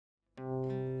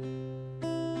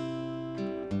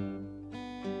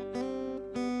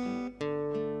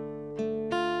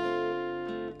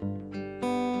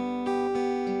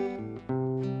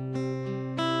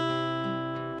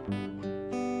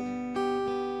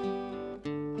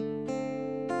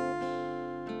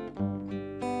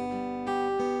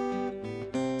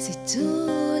C'est tous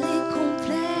les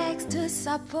complexes de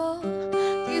sa peau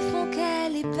qui font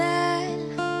qu'elle est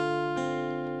belle,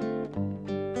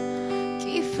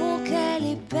 qui font qu'elle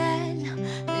est belle.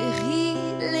 Les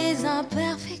rides, les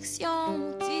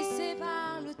imperfections tissées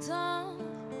par le temps.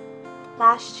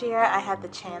 Last year, I had the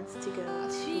chance to go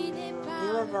to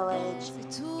Lila Village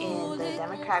in the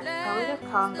Democratic Republic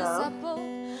of Congo.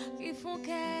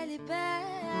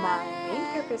 My main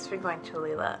purpose for going to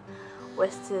Lila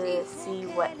was to see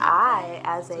what I,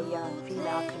 as a young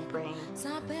female, could bring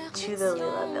to the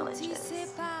Lila villages.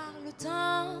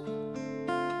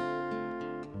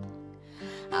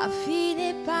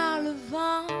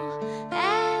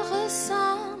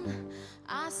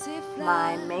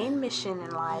 My main mission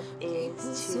in life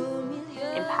is to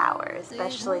empower,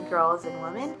 especially girls and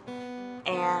women,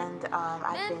 and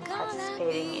I've been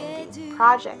participating in the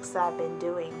projects that I've been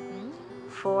doing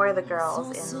for the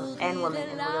girls and women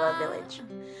in Lila Village.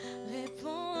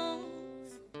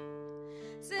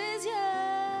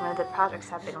 One of the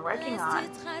projects I've been working on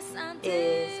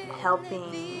is helping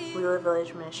Lila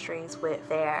Village Ministries with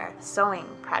their sewing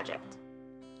project.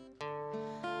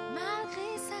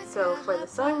 So for the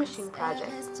sewing machine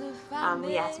project,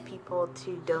 we asked people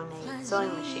to donate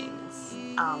sewing machines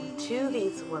to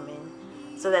these women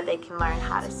so that they can learn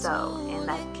how to sew, and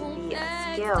that can be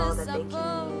a skill that they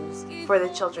can use for the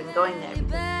children going there.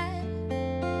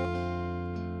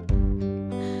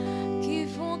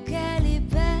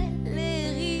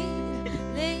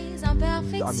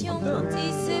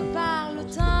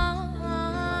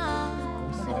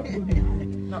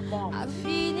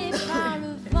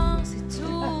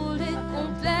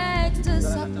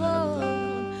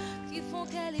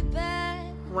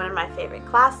 One of my favorite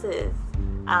classes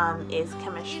is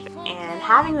chemistry, and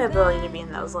having the ability to be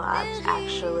in those labs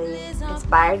actually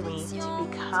inspired me to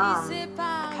become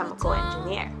a chemical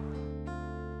engineer.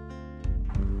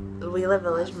 Lila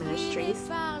Village Ministries,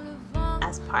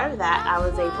 as part of that, I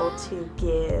was able to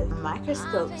give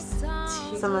microscopes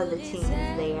to some of the teens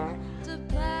there.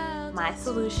 My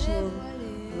solution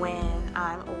when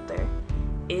I'm older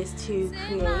is to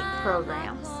create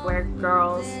programs where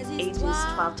girls ages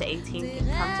 12 to 18 can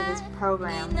come to this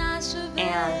program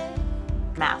and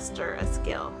master a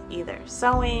skill, either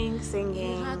sewing,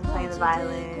 singing, playing the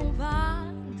violin.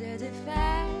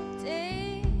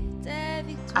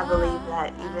 I believe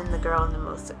that even the girl in the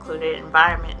most secluded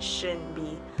environment shouldn't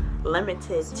be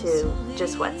limited to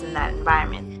just what's in that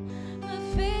environment.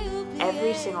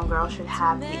 Every single girl should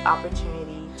have the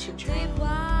opportunity to dream.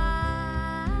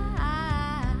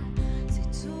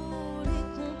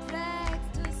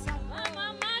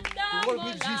 What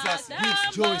will Jesus gives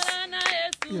Joyce?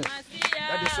 Yes.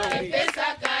 That is so weird.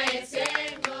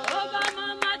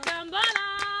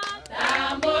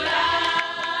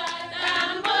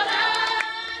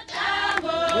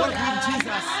 What will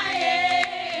Jesus?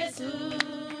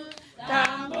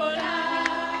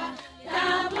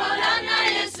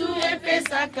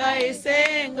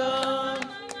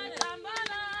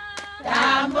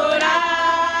 Tambola.